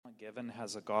given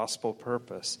has a gospel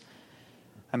purpose.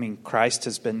 I mean, Christ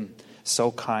has been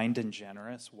so kind and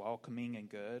generous, welcoming and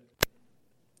good,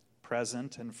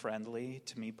 present and friendly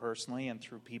to me personally and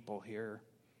through people here.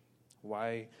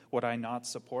 Why would I not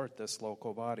support this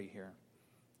local body here?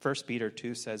 1 Peter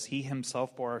 2 says, He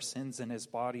himself bore our sins in his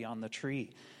body on the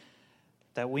tree,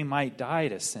 that we might die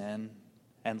to sin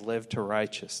and live to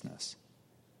righteousness.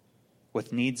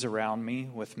 With needs around me,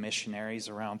 with missionaries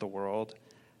around the world,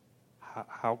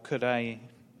 how could I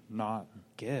not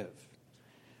give?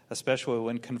 Especially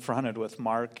when confronted with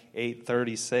Mark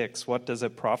 8:36, what does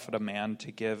it profit a man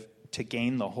to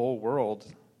gain the whole world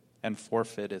and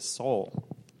forfeit his soul?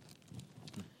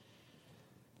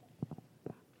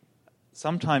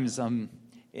 Sometimes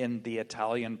in the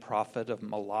Italian prophet of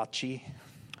Malachi,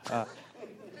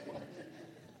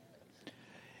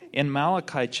 in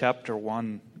Malachi chapter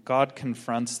 1, God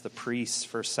confronts the priests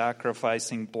for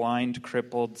sacrificing blind,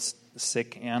 crippled,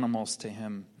 sick animals to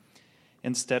him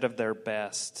instead of their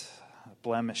best,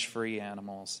 blemish-free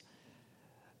animals.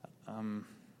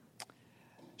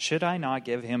 Should I not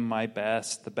give him my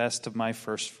best, the best of my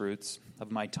first fruits,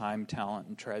 of my time, talent,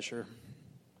 and treasure?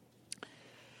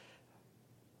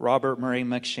 Robert Murray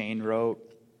McCheyne wrote,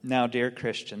 Now, dear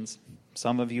Christians,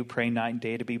 some of you pray night and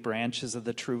day to be branches of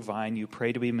the true vine. You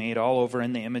pray to be made all over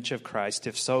in the image of Christ.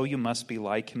 If so, you must be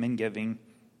like him in giving.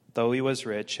 Though he was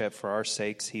rich, yet for our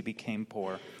sakes he became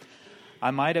poor.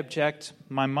 I might object,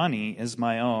 my money is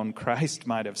my own. Christ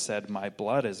might have said, my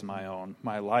blood is my own.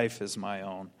 My life is my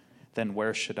own. Then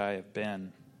where should I have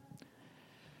been?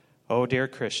 Oh, dear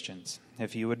Christians,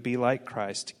 if you would be like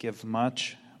Christ, give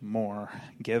much more,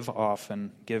 give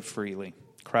often, give freely.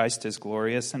 Christ is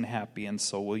glorious and happy, and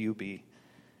so will you be.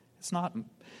 It's not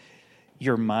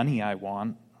your money I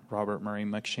want, Robert Murray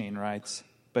McCheyne writes,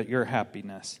 but your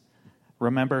happiness.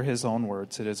 Remember his own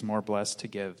words, it is more blessed to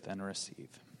give than receive.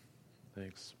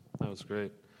 Thanks. That was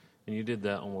great. And you did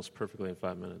that almost perfectly in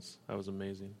 5 minutes. That was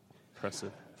amazing.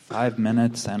 Impressive. 5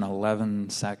 minutes and 11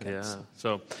 seconds. Yeah.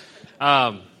 So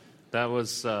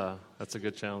that's a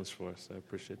good challenge for us. I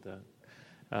appreciate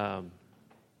that.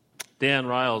 Dan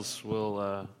Riles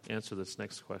will answer this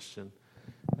next question.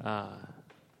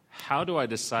 How do I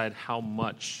decide how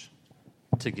much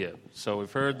to give? So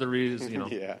we've heard the reason,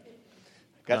 Yeah.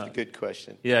 Got the good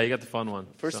question. Yeah, you got the fun one.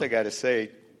 First, I got to say,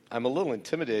 I'm a little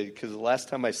intimidated because the last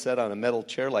time I sat on a metal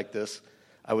chair like this,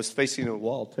 I was facing a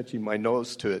wall, touching my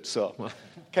nose to it. So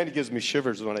kind of gives me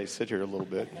shivers when I sit here a little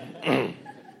bit.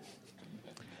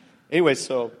 Anyway,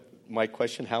 so my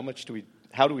question, how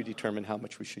do we determine how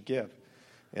much we should give?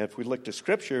 And if we look to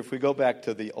Scripture, if we go back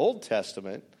to the Old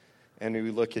Testament and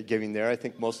we look at giving there, I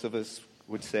think most of us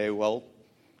would say, well,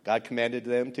 God commanded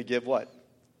them to give what?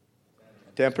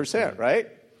 10%, right?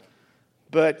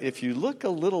 But if you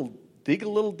dig a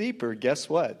little deeper, guess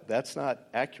what? That's not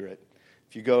accurate.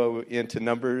 If you go into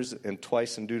Numbers and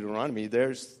twice in Deuteronomy,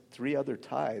 there's 3 other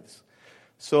tithes.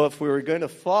 So if we were going to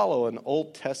follow an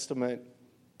Old Testament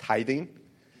tithing,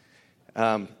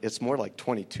 it's more like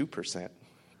 22%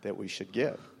 that we should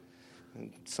give.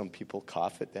 And some people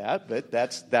cough at that, but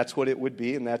that's what it would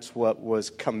be, and that's what was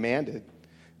commanded.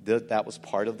 That was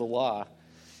part of the law.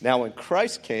 Now, when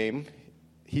Christ came,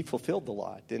 he fulfilled the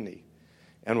law, didn't he?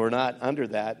 And we're not under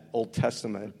that Old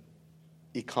Testament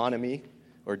economy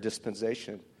or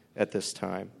dispensation at this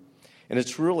time. And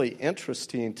it's really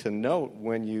interesting to note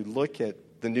when you look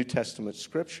at the New Testament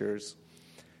scriptures,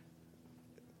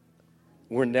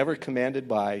 we're never commanded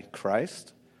by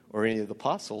Christ or any of the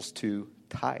apostles to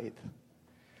tithe.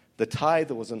 The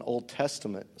tithe was an Old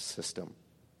Testament system.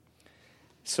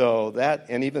 So that,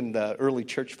 and even the early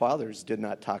church fathers did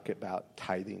not talk about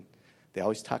tithing. They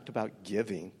always talked about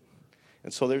giving.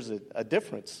 And so there's a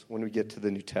difference when we get to the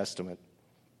New Testament.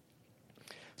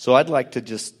 So I'd like to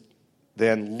just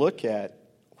then look at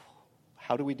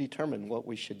how do we determine what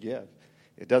we should give.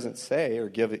 It doesn't say or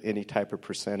give any type of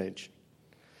percentage.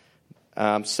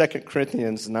 2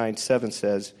 Corinthians 9:7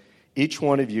 says, each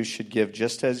one of you should give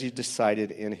just as he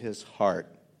decided in his heart,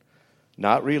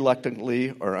 not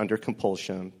reluctantly or under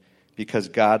compulsion, because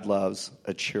God loves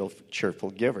a cheerful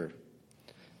giver.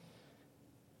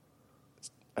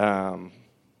 1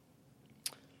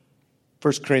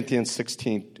 Timothy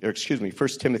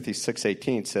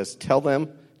 6:18 says, tell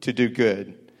them to do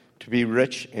good, to be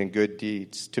rich in good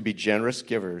deeds, to be generous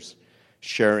givers,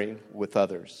 sharing with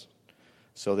others.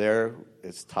 So there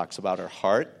it talks about our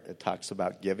heart, it talks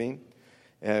about giving.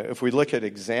 If we look at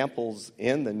examples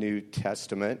in the New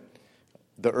Testament,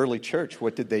 the early church,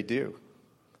 what did they do?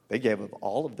 They gave up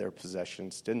all of their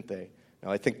possessions, didn't they? Now,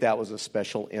 I think that was a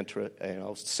special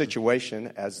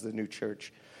situation as the new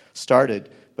church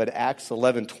started. But Acts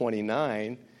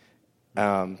 11:29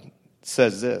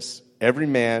 says this: every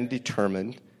man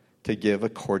determined to give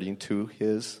according to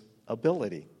his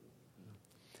ability.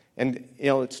 And,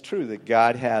 it's true that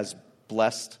God has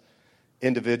blessed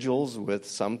individuals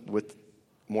with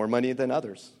more money than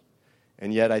others.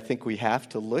 And yet I think we have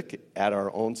to look at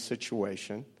our own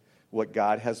situation, what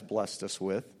God has blessed us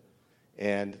with,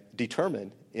 and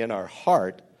determine in our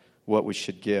heart what we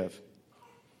should give.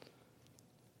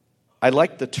 I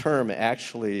like the term,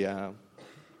 actually,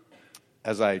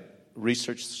 as I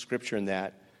researched Scripture in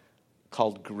that,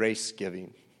 called grace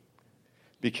giving.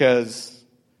 Because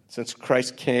since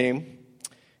Christ came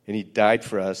and he died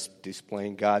for us,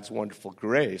 displaying God's wonderful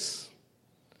grace,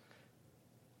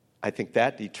 I think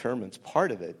that determines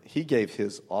part of it. He gave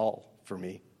his all for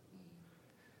me.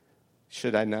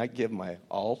 Should I not give my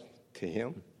all to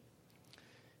him?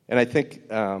 And I think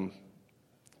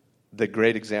the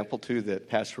great example, too, that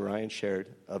Pastor Ryan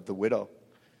shared of the widow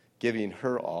giving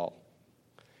her all.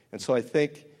 And so I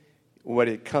think what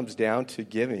it comes down to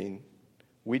giving,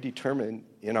 we determine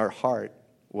in our heart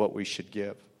what we should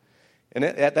give. And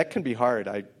that can be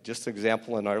hard. Just an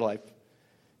example in our life,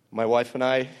 my wife and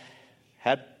I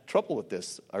had trouble with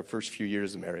this our first few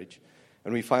years of marriage.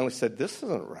 And we finally said, this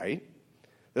isn't right.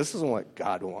 This isn't what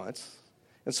God wants.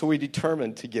 And so we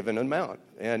determined to give an amount.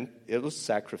 And it was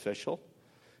sacrificial.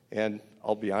 And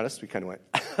I'll be honest, we kind of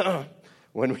went,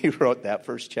 when we wrote that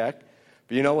first check.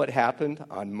 But you know what happened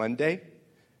on Monday?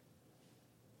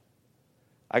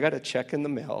 I got a check in the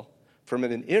mail from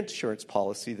an insurance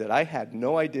policy that I had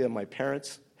no idea my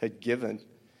parents had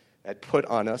put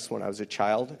on us when I was a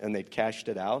child, and they'd cashed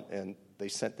it out, and they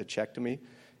sent the check to me.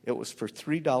 It was for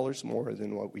 $3 more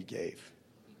than what we gave.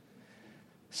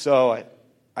 So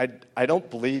I don't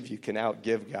believe you can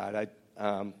outgive God.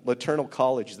 Laternal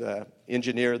College, the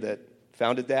engineer that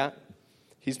founded that,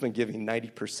 he's been giving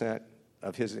 90%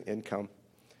 of his income.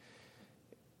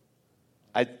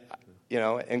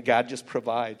 And God just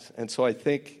provides. And so I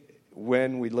think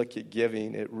when we look at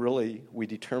giving, we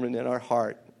determine in our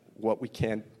heart what we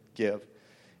can give.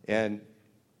 And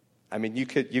I mean, you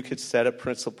could set a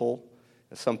principle,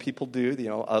 some people do,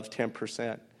 of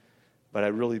 10%. But I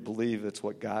really believe it's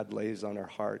what God lays on our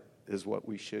heart is what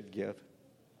we should give.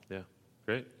 Yeah,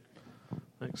 great.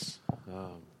 Thanks.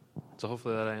 So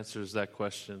hopefully that answers that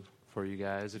question for you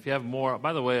guys. If you have more,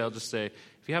 by the way, I'll just say,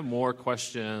 if you have more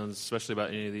questions, especially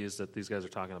about any of these that these guys are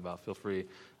talking about, feel free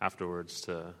afterwards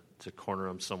to corner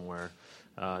them somewhere.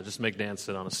 Just make Dan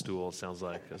sit on a stool, it sounds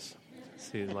like, because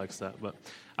he likes that. But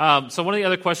so one of the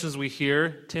other questions we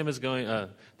hear, Tim is going,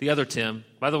 the other Tim.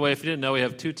 By the way, if you didn't know, we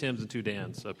have 2 Tims and 2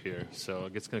 Dans up here, so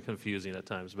it gets kind of confusing at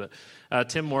times. But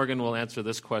Tim Morgan will answer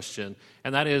this question,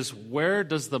 and that is, where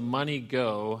does the money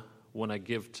go when I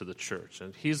give to the church?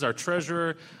 And he's our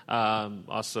treasurer,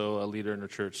 also a leader in our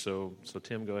church. So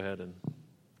Tim, go ahead and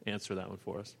answer that one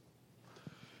for us.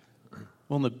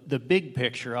 Well, the big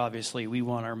picture, obviously, we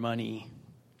want our money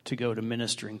to go to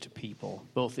ministering to people,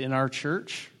 both in our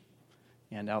church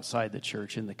and outside the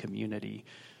church in the community.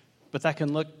 But that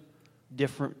can look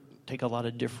different, take a lot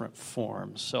of different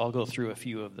forms. So I'll go through a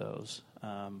few of those.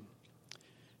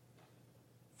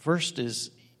 First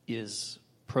is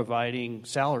providing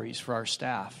salaries for our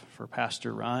staff, for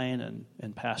Pastor Ryan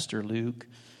and Pastor Luke,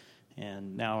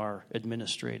 and now our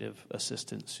administrative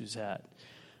assistant, Suzette.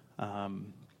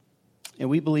 And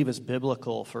we believe it's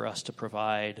biblical for us to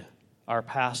provide our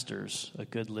pastors a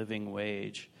good living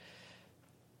wage.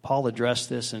 Paul addressed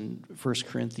this in 1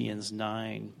 Corinthians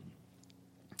 9,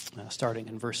 starting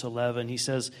in verse 11. He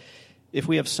says, "If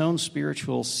we have sown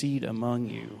spiritual seed among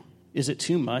you, is it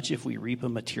too much if we reap a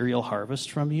material harvest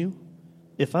from you?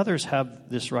 If others have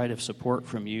this right of support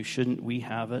from you, shouldn't we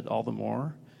have it all the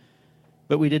more?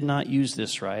 But we did not use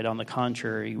this right. On the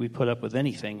contrary, we put up with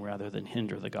anything rather than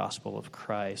hinder the gospel of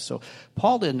Christ." So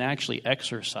Paul didn't actually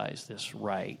exercise this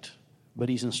right, but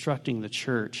he's instructing the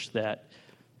church that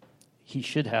he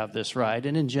should have this right,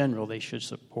 and in general, they should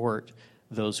support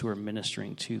those who are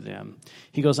ministering to them.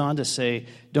 He goes on to say,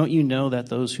 "Don't you know that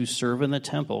those who serve in the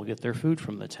temple get their food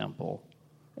from the temple,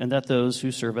 and that those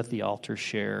who serve at the altar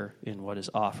share in what is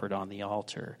offered on the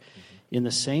altar? In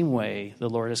the same way, the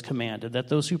Lord has commanded that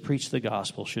those who preach the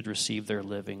gospel should receive their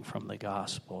living from the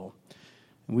gospel."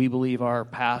 We believe our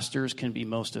pastors can be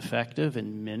most effective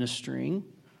in ministering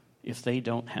if they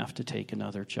don't have to take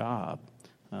another job.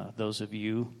 Those of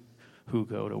you who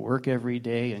go to work every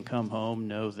day and come home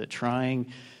know that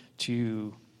trying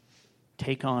to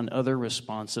take on other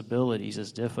responsibilities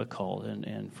is difficult,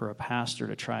 and for a pastor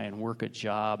to try and work a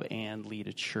job and lead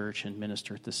a church and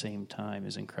minister at the same time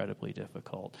is incredibly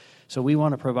difficult. So we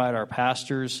want to provide our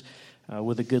pastors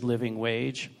with a good living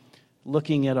wage.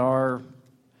 Looking at our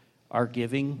our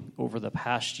giving over the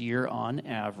past year on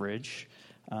average,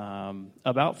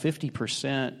 about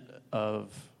 50%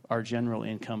 of our general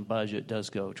income budget does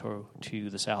go to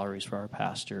the salaries for our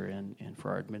pastor and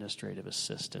for our administrative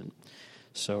assistant.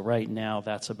 So right now,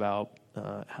 that's about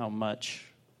how much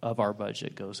of our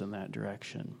budget goes in that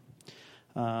direction.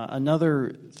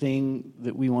 Another thing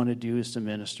that we want to do is to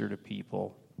minister to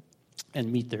people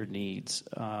and meet their needs.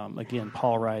 Again,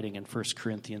 Paul writing in 1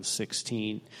 Corinthians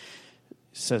 16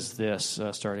 says this,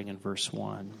 starting in verse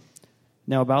 1.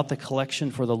 Now about the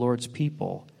collection for the Lord's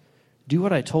people, do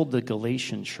what I told the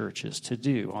Galatian churches to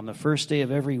do. On the first day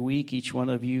of every week, each one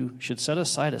of you should set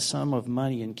aside a sum of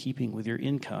money in keeping with your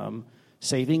income,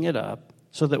 saving it up,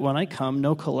 so that when I come,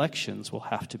 no collections will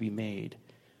have to be made.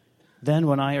 Then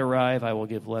when I arrive, I will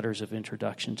give letters of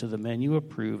introduction to the men you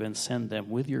approve and send them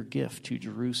with your gift to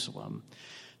Jerusalem.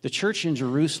 The church in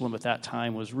Jerusalem at that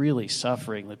time was really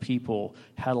suffering. The people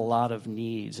had a lot of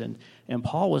needs. And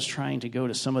Paul was trying to go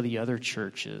to some of the other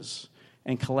churches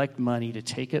and collect money to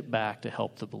take it back to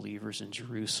help the believers in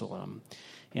Jerusalem.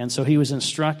 And so he was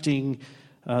instructing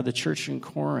the church in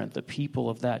Corinth, the people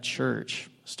of that church,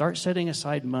 start setting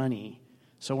aside money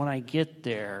so when I get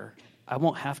there, I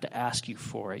won't have to ask you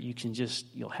for it.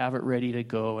 You'll have it ready to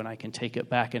go, and I can take it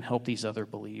back and help these other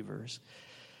believers.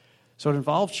 So at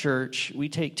Involved Church, we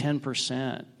take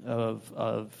 10%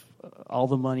 of all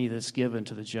the money that's given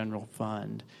to the general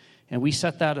fund, and we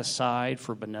set that aside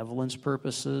for benevolence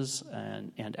purposes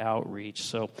and outreach.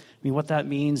 So, what that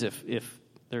means, if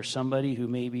there's somebody who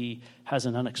maybe has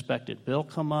an unexpected bill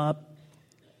come up,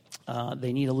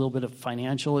 they need a little bit of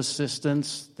financial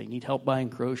assistance, they need help buying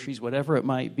groceries, whatever it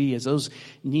might be, as those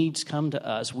needs come to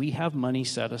us, we have money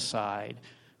set aside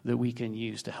that we can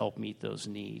use to help meet those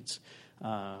needs.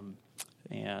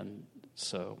 And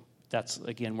so that's,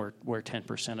 again, where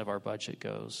 10% of our budget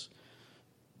goes.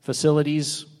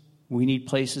 Facilities, we need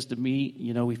places to meet.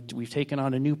 We've taken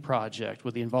on a new project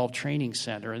with the Involved Training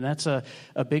Center, and that's a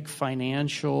big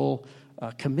financial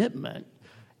commitment.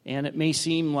 And it may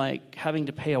seem like having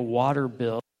to pay a water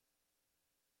bill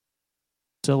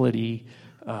facility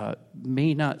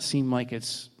may not seem like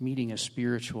it's meeting a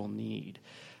spiritual need.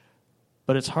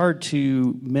 But it's hard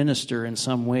to minister in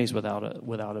some ways without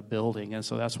a building. And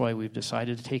so that's why we've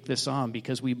decided to take this on,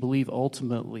 because we believe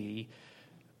ultimately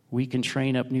we can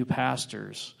train up new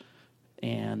pastors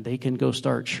and they can go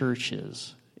start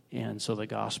churches. And so the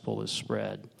gospel is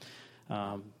spread.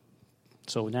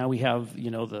 So now we have,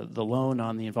 the loan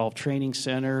on the Involved Training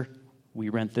Center. We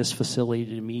rent this facility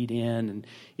to meet in. And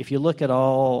if you look at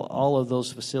all of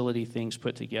those facility things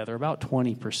put together, about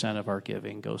 20% of our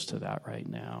giving goes to that right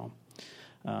now.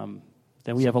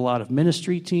 Then we have a lot of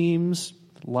ministry teams,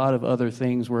 a lot of other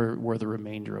things where the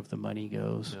remainder of the money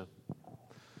goes.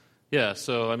 Yeah,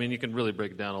 so, you can really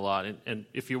break it down a lot. And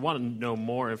if you want to know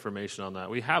more information on that,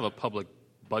 we have a public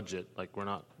budget. We're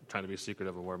not trying to be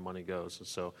secretive of where money goes. And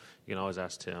so you can always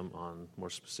ask Tim on more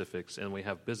specifics. And we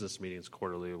have business meetings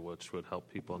quarterly, which would help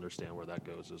people understand where that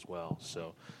goes as well.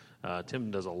 So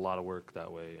Tim does a lot of work that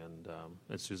way,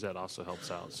 and Suzette also helps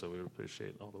out. So we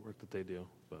appreciate all the work that they do.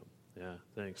 But yeah,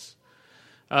 thanks.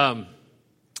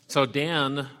 So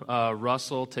Dan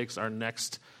Russell takes our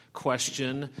next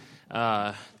question.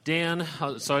 Dan,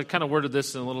 so I kind of worded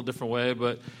this in a little different way,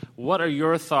 but what are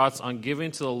your thoughts on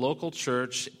giving to the local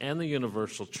church and the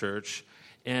universal church,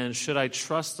 and should I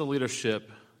trust the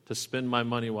leadership to spend my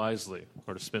money wisely,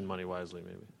 or to spend money wisely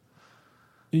maybe?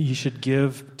 You should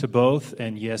give to both,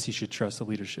 and yes, you should trust the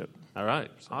leadership. All right,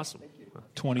 awesome.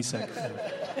 20 seconds.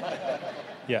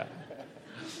 Yeah.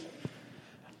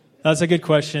 That's a good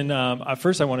question.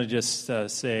 First, I want to just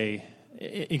say,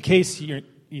 in case you're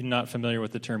not familiar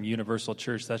with the term universal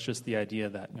church, that's just the idea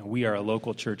that we are a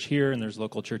local church here, and there's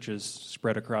local churches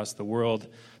spread across the world.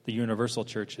 The universal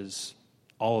church is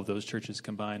all of those churches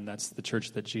combined. That's the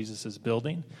church that Jesus is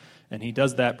building, and he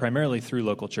does that primarily through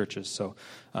local churches. So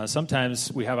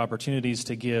sometimes we have opportunities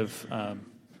to give.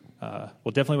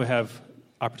 Definitely we have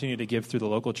opportunity to give through the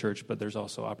local church, but there's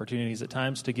also opportunities at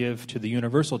times to give to the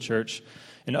universal church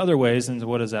in other ways. And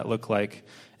what does that look like,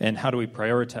 and how do we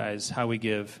prioritize how we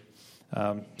give?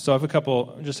 So I have a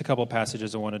couple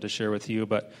passages I wanted to share with you,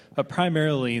 but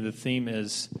primarily the theme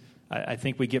is I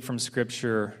think we get from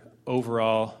Scripture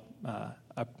overall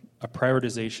a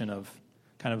prioritization of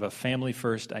kind of a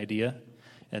family-first idea.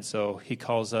 And so he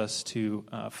calls us to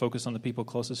focus on the people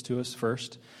closest to us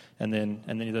first, and then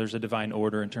there's a divine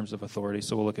order in terms of authority.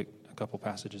 So we'll look at a couple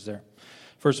passages there.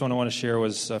 First one I want to share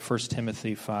was 1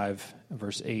 Timothy 5,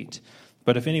 verse 8.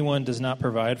 But if anyone does not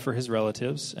provide for his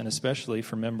relatives, and especially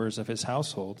for members of his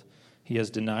household, he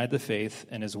has denied the faith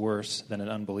and is worse than an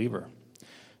unbeliever.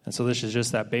 And so this is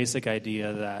just that basic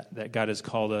idea that God has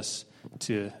called us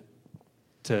to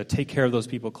take care of those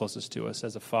people closest to us.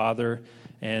 As a father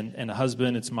and a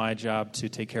husband, it's my job to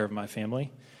take care of my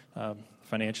family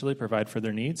financially, provide for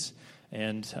their needs.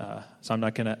 And so I'm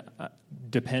not going to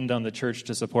depend on the church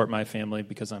to support my family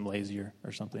because I'm lazy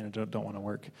or something and don't want to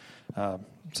work.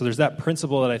 So there's that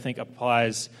principle that I think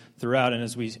applies throughout. And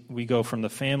as we go from the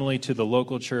family to the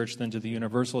local church, then to the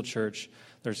universal church,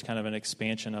 there's kind of an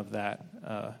expansion of that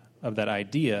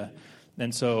idea.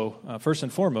 And so first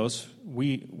and foremost,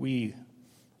 we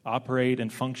operate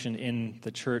and function in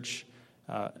the church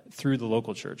through the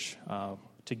local church.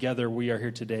 Together, we are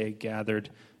here today gathered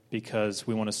because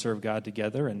we want to serve God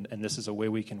together, and this is a way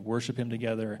we can worship Him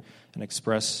together and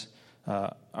express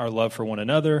our love for one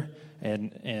another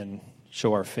and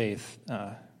show our faith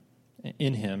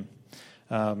in Him.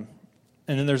 And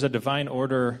then there's a divine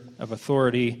order of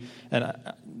authority, and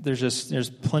there's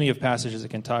plenty of passages that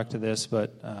can talk to this,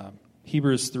 but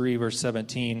Hebrews 3, verse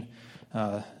 17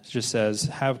 just says,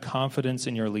 "Have confidence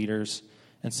in your leaders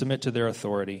and submit to their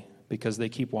authority, because they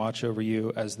keep watch over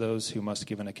you as those who must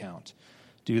give an account.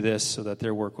 Do this so that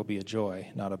their work will be a joy,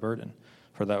 not a burden,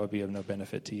 for that would be of no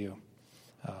benefit to you."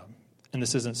 And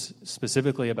this isn't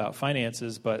specifically about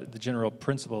finances, but the general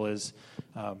principle is,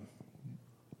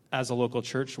 as a local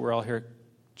church, we're all here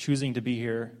choosing to be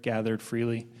here, gathered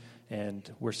freely, and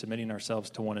we're submitting ourselves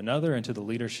to one another and to the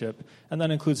leadership, and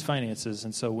that includes finances.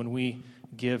 And so when we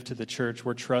give to the church,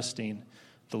 we're trusting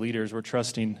the leaders, we're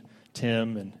trusting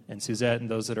Tim and Suzette and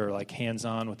those that are like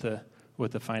hands-on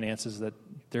with the finances, that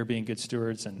they're being good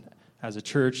stewards. And as a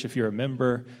church, if you're a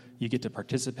member, you get to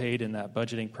participate in that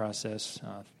budgeting process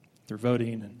through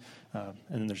voting, and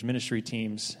then there's ministry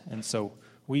teams. And so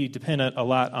we depend a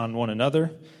lot on one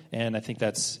another, and I think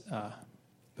that's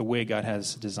the way God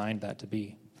has designed that to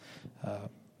be.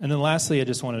 And then lastly, I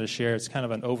just wanted to share, it's kind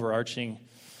of an overarching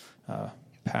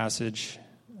passage,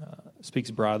 speaks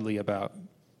broadly about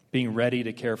being ready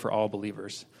to care for all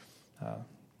believers.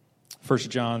 1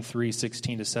 John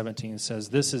 3:16-17 says,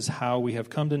 "This is how we have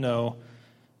come to know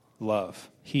love.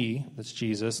 He," that's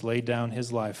Jesus, "laid down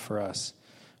his life for us.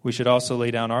 We should also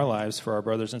lay down our lives for our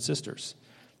brothers and sisters.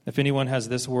 If anyone has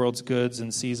this world's goods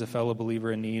and sees a fellow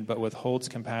believer in need but withholds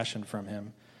compassion from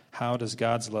him, how does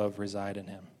God's love reside in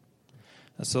him?"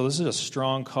 And so this is a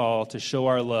strong call to show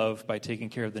our love by taking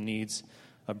care of the needs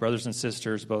of brothers and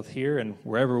sisters, both here and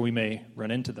wherever we may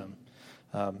run into them.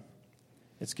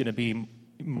 It's going to be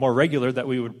more regular that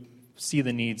we would see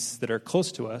the needs that are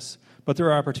close to us, but there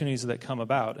are opportunities that come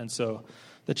about. And so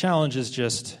the challenge is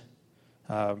just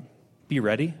be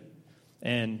ready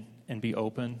and be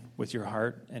open with your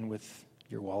heart and with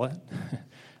your wallet,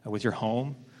 with your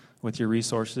home, with your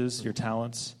resources, your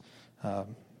talents.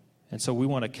 And so we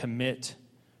want to commit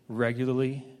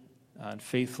regularly and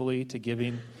faithfully to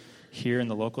giving here in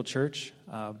the local church,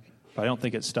 but I don't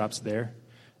think it stops there.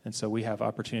 And so we have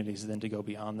opportunities then to go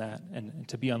beyond that and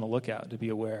to be on the lookout, to be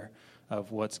aware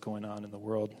of what's going on in the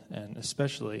world, and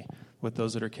especially with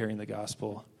those that are carrying the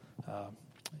gospel,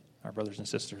 our brothers and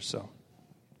sisters. So,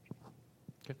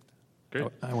 okay. Great.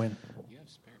 I win.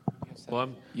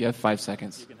 You have 5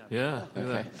 seconds. Yeah.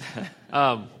 Okay.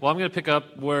 Well, I'm going to pick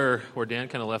up where Dan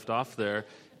kind of left off there,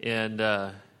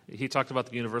 and he talked about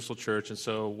the universal church, and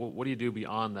so what do you do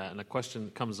beyond that? And the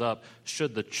question comes up,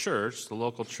 should the church, the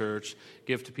local church,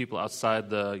 give to people outside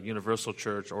the universal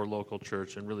church or local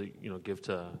church and really, give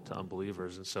to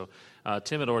unbelievers? And so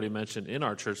Tim had already mentioned in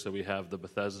our church that we have the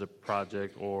Bethesda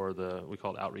Project, or we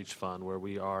call it Outreach Fund, where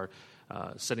we are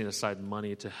setting aside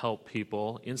money to help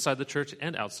people inside the church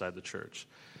and outside the church.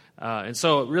 And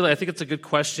so really, I think it's a good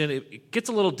question. It gets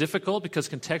a little difficult because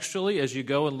contextually, as you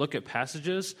go and look at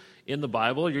passages in the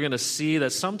Bible, you're going to see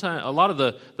that sometimes a lot of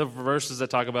the verses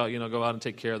that talk about, go out and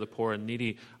take care of the poor and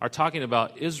needy are talking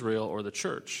about Israel or the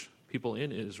church, people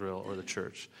in Israel or the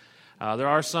church. There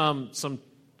are some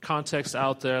contexts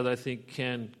out there that I think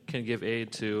can give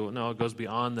aid to. No, it goes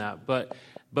beyond that. But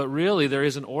really, there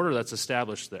is an order that's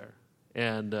established there.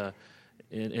 And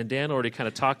Dan already kind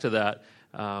of talked to that.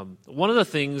 One of the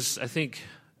things, I think,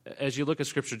 as you look at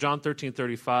Scripture, John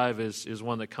 13:35 is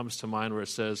one that comes to mind, where it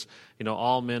says,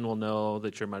 all men will know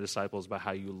that you're my disciples by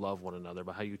how you love one another,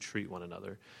 by how you treat one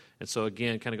another. And so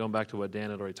again, kind of going back to what Dan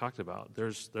had already talked about,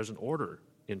 there's an order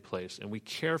in place, and we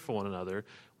care for one another,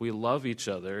 we love each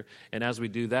other, and as we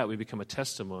do that, we become a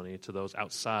testimony to those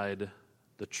outside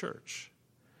the church.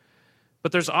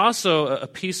 But there's also a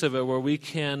piece of it where we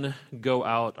can go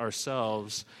out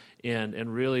ourselves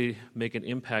and really make an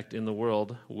impact in the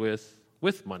world with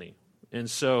money. And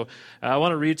so I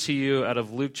want to read to you out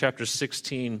of Luke chapter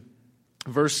 16,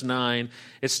 verse 9,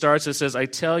 it says, I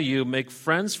tell you, make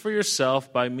friends for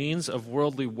yourself by means of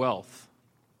worldly wealth.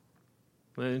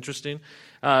 Isn't that interesting?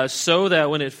 So that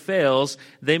when it fails,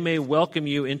 they may welcome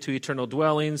you into eternal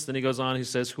dwellings. Then he goes on, he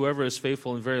says, whoever is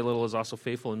faithful in very little is also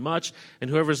faithful in much, and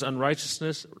whoever is unrighteous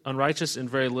in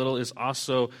very little is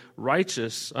also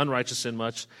unrighteous in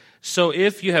much. So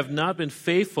if you have not been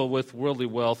faithful with worldly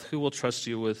wealth, who will trust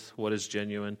you with what is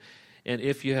genuine? And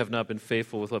if you have not been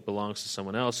faithful with what belongs to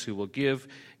someone else, who will give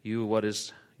you what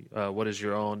is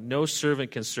your own? No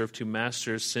servant can serve two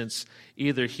masters, since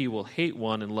either he will hate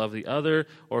one and love the other,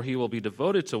 or he will be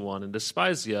devoted to one and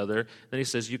despise the other. Then he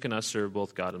says, you cannot serve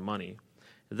both God and money.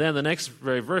 Then the next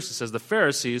very verse, it says, the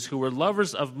Pharisees, who were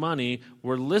lovers of money,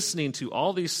 were listening to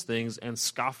all these things and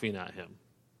scoffing at him.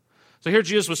 So here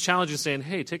Jesus was challenging, saying,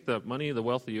 hey, take the money, the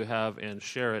wealth that you have, and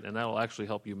share it, and that will actually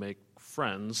help you make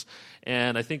friends.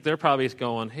 And I think they're probably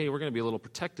going, hey, we're going to be a little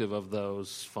protective of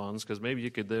those funds, because maybe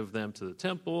you could give them to the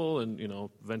temple and,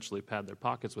 eventually pad their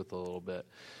pockets with a little bit.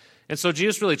 And so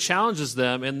Jesus really challenges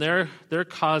them, and they're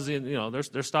causing,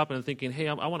 they're stopping and thinking, hey,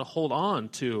 I want to hold on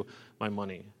to my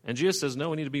money. And Jesus says,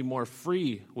 no, we need to be more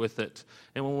free with it.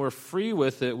 And when we're free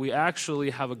with it, we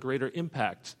actually have a greater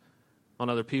impact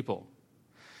on other people.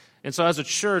 And so as a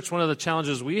church, one of the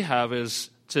challenges we have is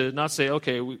to not say,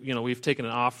 okay, we've taken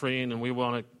an offering and we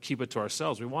want to keep it to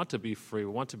ourselves. We want to be free.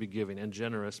 We want to be giving and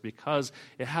generous because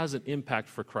it has an impact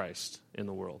for Christ in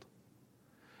the world.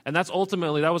 And that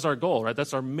was our goal, right?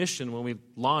 That's our mission when we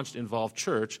launched Involved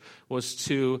Church, was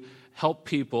to help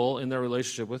people in their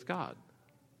relationship with God.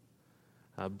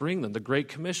 Bring them the Great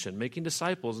Commission, making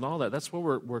disciples and all that. That's what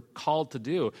we're called to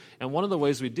do. And one of the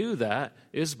ways we do that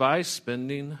is by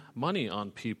spending money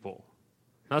on people.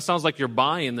 Now, it sounds like you're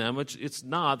buying them, which it's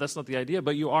not. That's not the idea.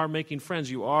 But you are making friends.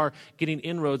 You are getting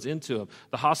inroads into them.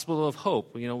 The Hospital of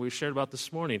Hope, we shared about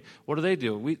this morning. What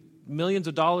do? Millions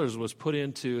of dollars was put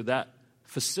into that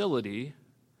facility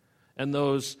and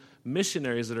those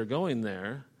missionaries that are going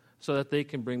there so that they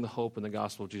can bring the hope and the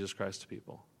gospel of Jesus Christ to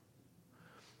people.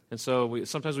 And so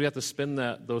sometimes we have to spend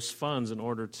those funds in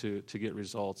order to get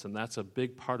results. And that's a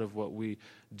big part of what we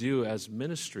do as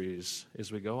ministries,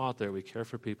 is we go out there, we care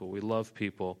for people, we love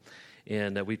people,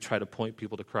 and we try to point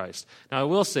people to Christ. Now, I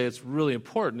will say it's really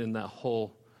important in that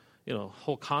whole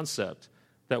concept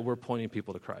that we're pointing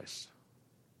people to Christ.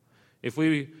 If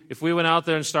we went out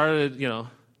there and started,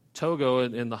 Togo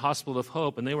in the Hospital of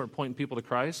Hope, and they weren't pointing people to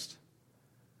Christ,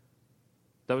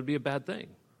 that would be a bad thing,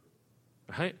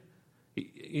 right?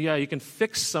 Yeah, you can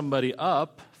fix somebody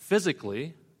up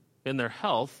physically in their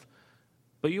health,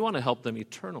 but you want to help them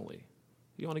eternally.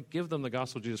 You want to give them the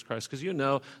gospel of Jesus Christ, because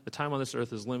the time on this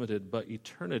earth is limited, but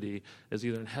eternity is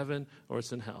either in heaven or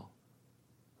it's in hell.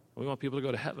 We want people to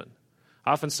go to heaven.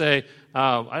 I often say,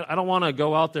 I don't want to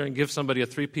go out there and give somebody a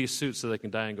 3-piece suit so they can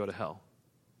die and go to hell.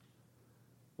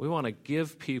 We want to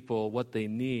give people what they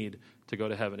need to go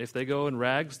to heaven. If they go in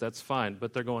rags, that's fine,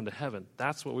 but they're going to heaven.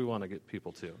 That's what we want to get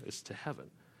people to, is to heaven.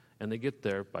 And they get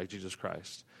there by Jesus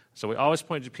Christ. So we always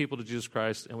point people to Jesus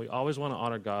Christ, and we always want to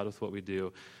honor God with what we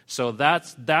do. So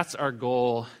that's our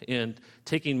goal in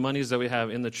taking monies that we have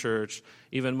in the church,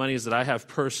 even monies that I have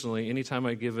personally. Anytime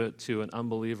I give it to an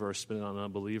unbeliever or spend it on an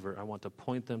unbeliever, I want to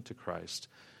point them to Christ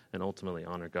and ultimately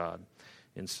honor God.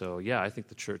 And so, I think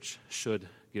the church should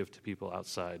give to people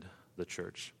outside the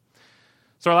church.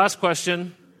 So our last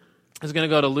question is going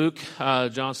to go to Luke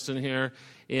Johnston here,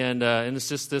 and it's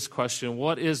just this question: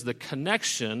 what is the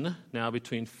connection now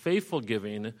between faithful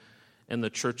giving and the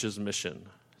church's mission?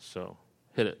 So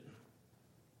hit it.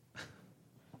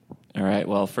 All right.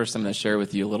 Well, first I'm going to share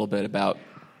with you a little bit about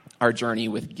our journey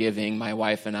with giving. My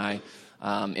wife and I,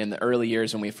 in the early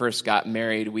years when we first got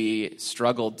married, we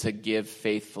struggled to give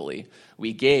faithfully.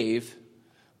 We gave,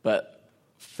 but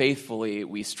faithfully,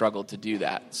 we struggled to do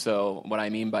that. So what I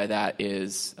mean by that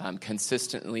is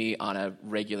consistently on a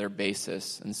regular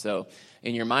basis. And so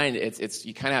in your mind, it's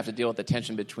you kind of have to deal with the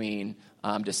tension between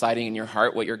deciding in your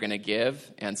heart what you're going to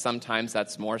give, and sometimes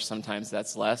that's more, sometimes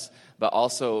that's less, but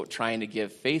also trying to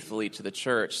give faithfully to the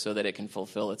church so that it can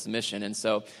fulfill its mission. And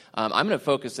so I'm going to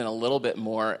focus in a little bit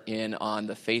more on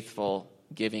the faithful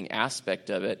giving aspect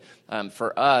of it.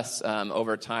 For us,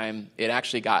 over time,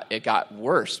 it got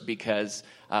worse because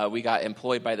we got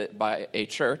employed by a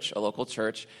church, a local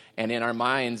church, and in our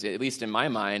minds, at least in my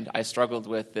mind, I struggled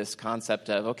with this concept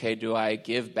of, okay, do I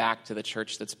give back to the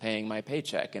church that's paying my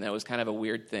paycheck? And that was kind of a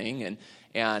weird thing.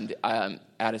 And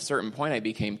at a certain point, I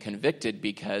became convicted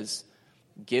because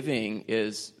giving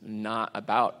is not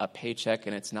about a paycheck,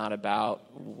 and it's not about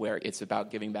it's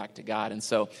about giving back to God. And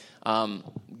so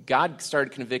God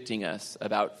started convicting us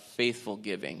about faithful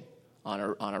giving.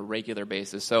 on a regular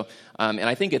basis. So, and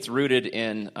I think it's rooted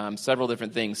in several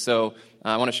different things. So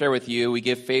I want to share with you, we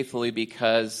give faithfully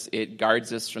because it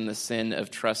guards us from the sin of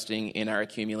trusting in our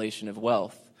accumulation of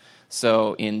wealth.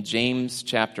 So in James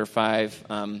chapter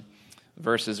 5,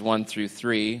 verses 1 through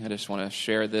 3, I just want to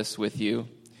share this with you.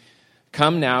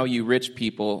 Come now, you rich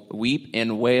people, weep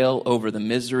and wail over the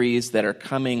miseries that are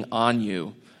coming on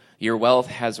you. Your wealth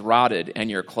has rotted,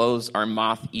 and your clothes are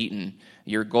moth-eaten.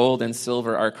 Your gold and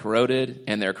silver are corroded,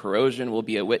 and their corrosion will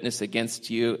be a witness against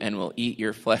you and will eat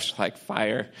your flesh like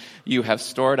fire. You have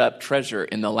stored up treasure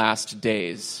in the last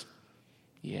days.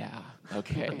 Yeah,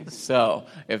 okay. So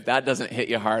if that doesn't hit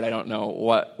you hard, I don't know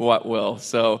what will.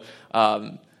 So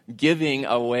giving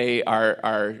away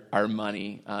our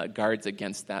money guards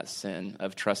against that sin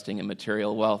of trusting in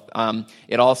material wealth.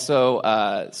 It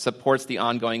also supports the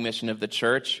ongoing mission of the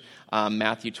church.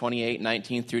 Matthew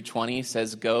 28:19 through 20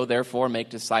 says, Go, therefore, make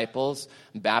disciples,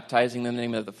 baptizing them in the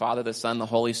name of the Father, the Son, the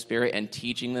Holy Spirit, and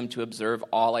teaching them to observe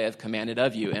all I have commanded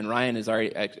of you. And Ryan has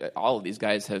already, all of these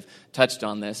guys have touched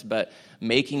on this, but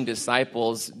making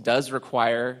disciples does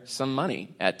require some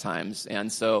money at times. And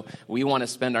so we want to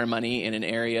spend our money in an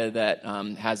area that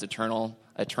has eternal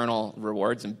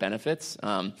rewards and benefits,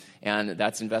 and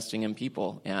that's investing in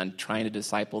people and trying to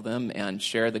disciple them and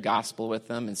share the gospel with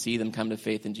them and see them come to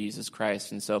faith in Jesus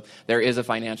Christ. And so there is a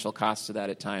financial cost to that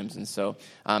at times, and so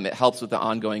it helps with the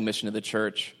ongoing mission of the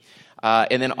church.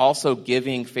 And then also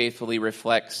giving faithfully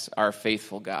reflects our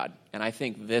faithful God. And I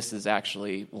think this is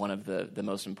actually one of the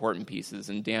most important pieces.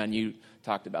 And Dan, you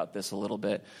talked about this a little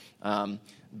bit.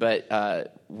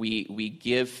 But we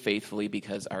give faithfully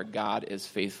because our God is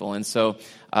faithful. And so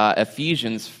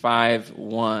Ephesians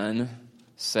 5:1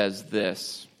 says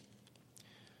this,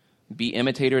 Be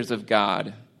imitators of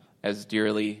God as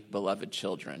dearly beloved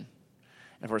children.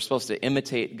 And if we're supposed to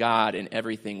imitate God in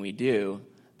everything we do,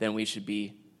 then we should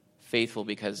be faithful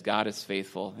because God is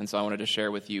faithful. And so I wanted to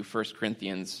share with you 1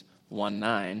 Corinthians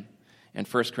 1:9. And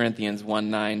 1 Corinthians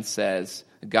 1:9 says,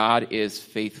 God is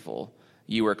faithful.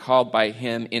 You were called by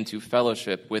him into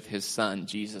fellowship with his Son,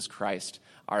 Jesus Christ,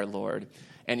 our Lord.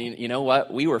 And you know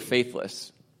what? We were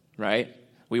faithless, right?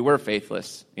 We were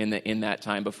faithless in that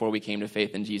time before we came to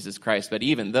faith in Jesus Christ. But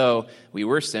even though we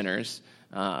were sinners,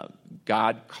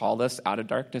 God called us out of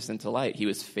darkness into light. He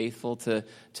was faithful to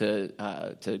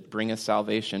bring us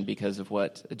salvation because of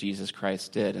what Jesus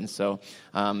Christ did. And so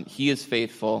he is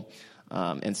faithful,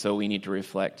 and so we need to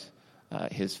reflect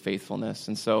his faithfulness.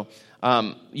 And so,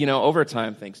 over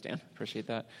time, thanks, Dan, appreciate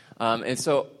that. And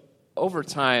so over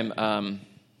time,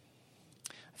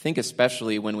 I think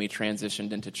especially when we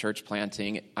transitioned into church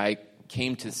planting, I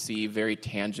came to see very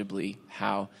tangibly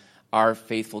how our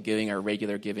faithful giving, our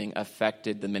regular giving,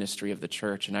 affected the ministry of the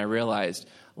church. And I realized,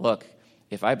 look,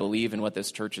 if I believe in what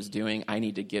this church is doing, I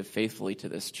need to give faithfully to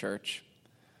this church.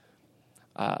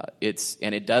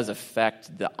 It does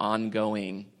affect the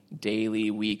ongoing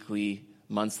daily, weekly,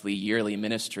 monthly, yearly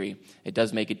ministry. It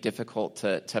does make it difficult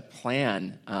to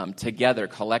plan together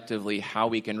collectively how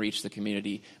we can reach the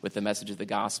community with the message of the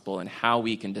gospel and how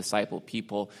we can disciple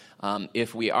people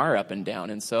if we are up and down.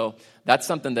 And so that's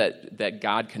something that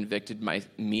God convicted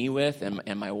me with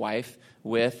and my wife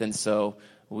with. And so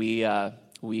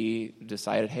we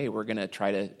decided, hey, we're going to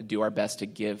try to do our best to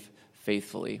give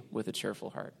faithfully with a cheerful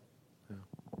heart.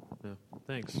 Yeah.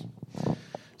 Thanks.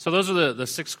 So those are the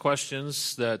 6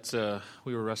 questions that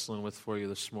we were wrestling with for you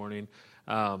this morning.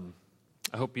 I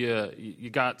hope you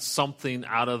got something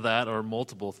out of that, or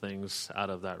multiple things out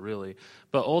of that, really.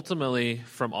 But ultimately,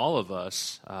 from all of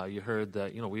us, you heard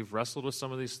that we've wrestled with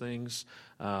some of these things,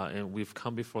 and we've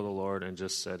come before the Lord and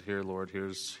just said, "Here, Lord,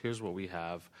 here's what we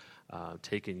have.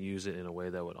 Take and use it in a way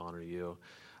that would honor you."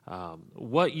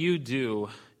 What you do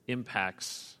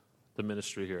impacts the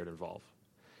ministry here at Involve.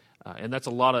 And that's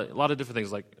a lot of different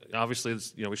things. Like, obviously,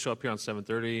 we show up here on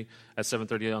 7:30 at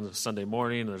 7:30 on a Sunday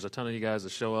morning. And there's a ton of you guys that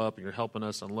show up, and you're helping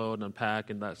us unload and unpack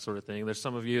and that sort of thing. There's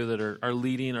some of you that are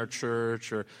leading our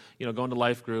church, or going to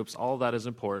life groups. All of that is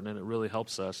important, and it really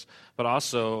helps us. But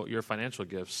also, your financial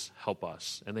gifts help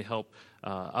us, and they help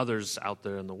others out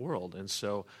there in the world. And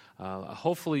so,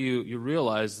 hopefully, you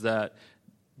realize that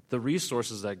the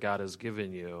resources that God has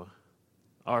given you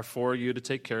are for you to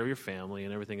take care of your family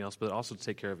and everything else, but also to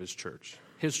take care of his church.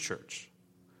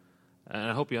 And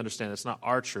I hope you understand it's not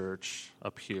our church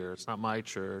up here. It's not my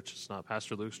church. It's not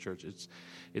Pastor Luke's church.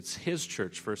 It's his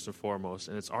church first and foremost,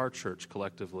 and it's our church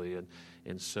collectively.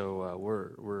 And so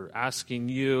we're asking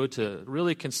you to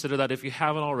really consider that. If you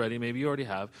haven't already, maybe you already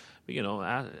have, but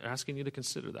asking you to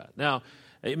consider that. Now,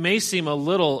 it may seem a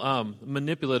little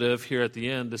manipulative here at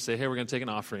the end to say, hey, we're going to take an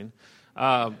offering.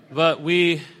 But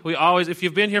we always, if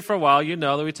you've been here for a while, you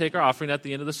know that we take our offering at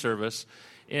the end of the service.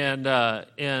 And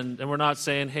we're not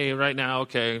saying, hey, right now,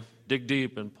 okay, dig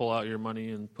deep and pull out your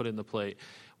money and put it in the plate.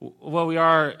 What we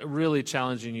are really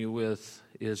challenging you with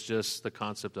is just the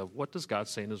concept of what does God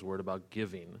say in His Word about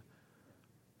giving?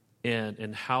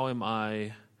 And how am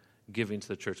I giving to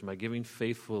the church? Am I giving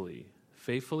faithfully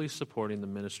supporting the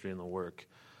ministry and the work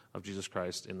of Jesus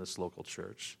Christ in this local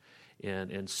church?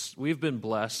 And we've been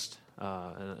blessed,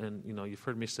 and you know, you've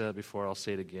heard me say that before, I'll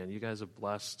say it again. You guys have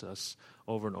blessed us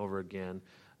over and over again.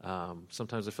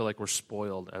 Sometimes I feel like we're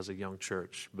spoiled as a young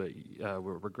church, but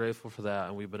we're grateful for that,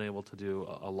 and we've been able to do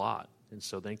a lot. And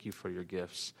so thank you for your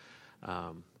gifts.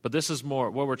 But this is more,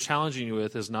 what we're challenging you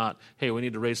with is not, hey, we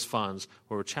need to raise funds.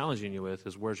 What we're challenging you with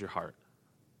is, where's your heart,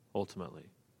 ultimately?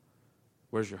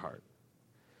 Where's your heart?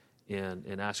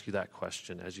 And ask you that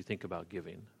question as you think about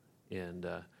giving. And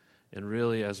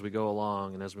really, as we go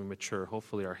along and as we mature,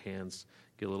 hopefully our hands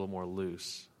get a little more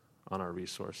loose on our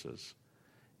resources.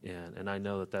 And I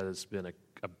know that has been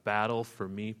a battle for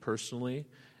me personally,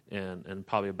 and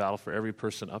probably a battle for every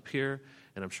person up here,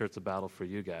 and I'm sure it's a battle for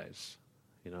you guys.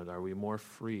 You know, are we more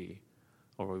free,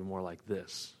 or are we more like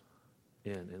this?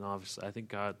 And obviously, I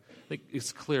think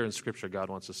it's clear in Scripture God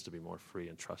wants us to be more free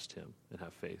and trust Him and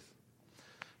have faith.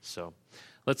 So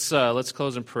let's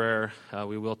close in prayer.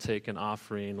 We will take an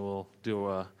offering. We'll do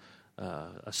a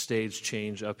stage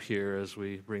change up here as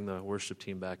we bring the worship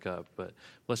team back up. But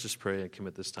let's just pray and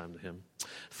commit this time to Him.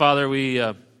 Father, we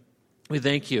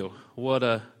thank you.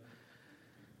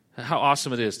 How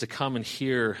awesome it is to come and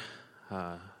hear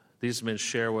these men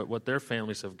share what their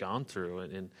families have gone through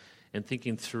and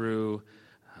thinking through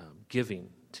giving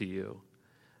to you.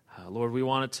 Lord, we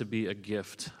want it to be a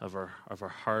gift of our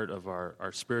heart, of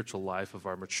our spiritual life, of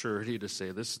our maturity to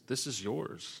say, this is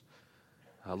yours.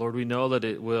 Lord, we know that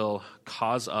it will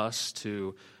cause us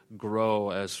to grow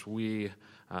as we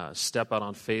step out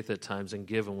on faith at times and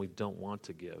give when we don't want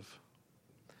to give.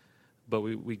 But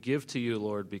we give to you,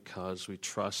 Lord, because we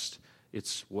trust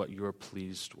it's what you're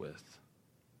pleased with.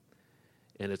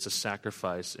 And it's a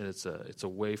sacrifice, and it's a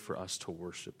way for us to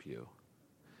worship you.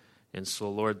 And so,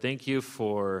 Lord, thank you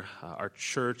for our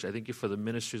church. I thank you for the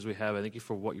ministries we have. I thank you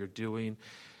for what you're doing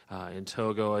in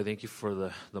Togo. I thank you for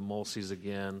the Mulseys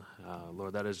again.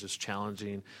 Lord, that is just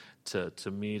challenging to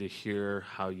me to hear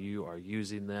how you are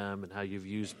using them and how you've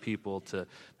used people to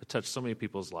touch so many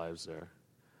people's lives there.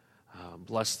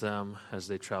 Bless them as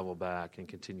they travel back and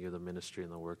continue the ministry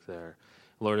and the work there.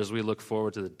 Lord, as we look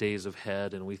forward to the days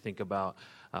ahead and we think about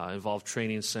Involved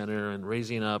Training Center and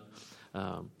raising up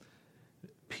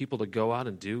people to go out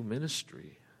and do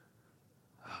ministry.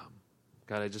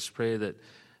 God, I just pray that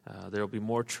there will be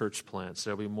more church plants.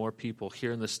 There will be more people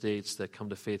here in the States that come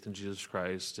to faith in Jesus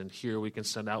Christ. And here we can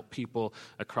send out people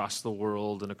across the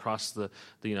world and across the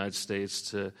United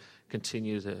States to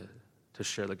continue to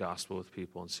share the gospel with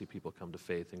people and see people come to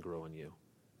faith and grow in you.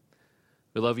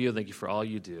 We love you and thank you for all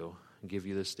you do and give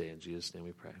you this day. In Jesus' name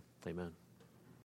we pray. Amen.